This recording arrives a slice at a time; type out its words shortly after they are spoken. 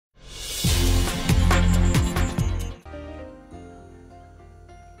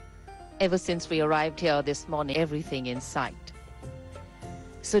Ever since we arrived here this morning, everything in sight.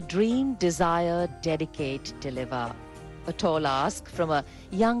 So dream, desire, dedicate, deliver. A tall ask from a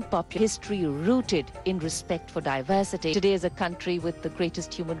young popular history rooted in respect for diversity. Today is a country with the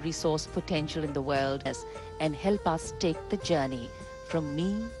greatest human resource potential in the world and help us take the journey from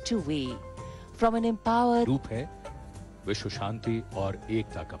me to we. From an empowered रूप है विश्व शांति और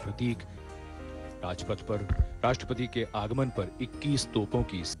एकता का प्रतीक। राजपथ पर राष्ट्रपति के आगमन पर 21 तोपों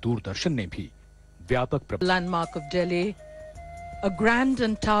की दूरदर्शन ने भी व्यापक landmark of Delhi, a grand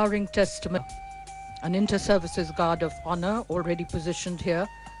and towering testament, an inter-services guard of honor already positioned here,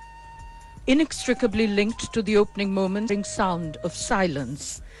 inextricably linked to the opening moment, sound of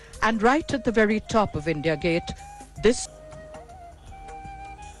silence, and right at the very top of India Gate, this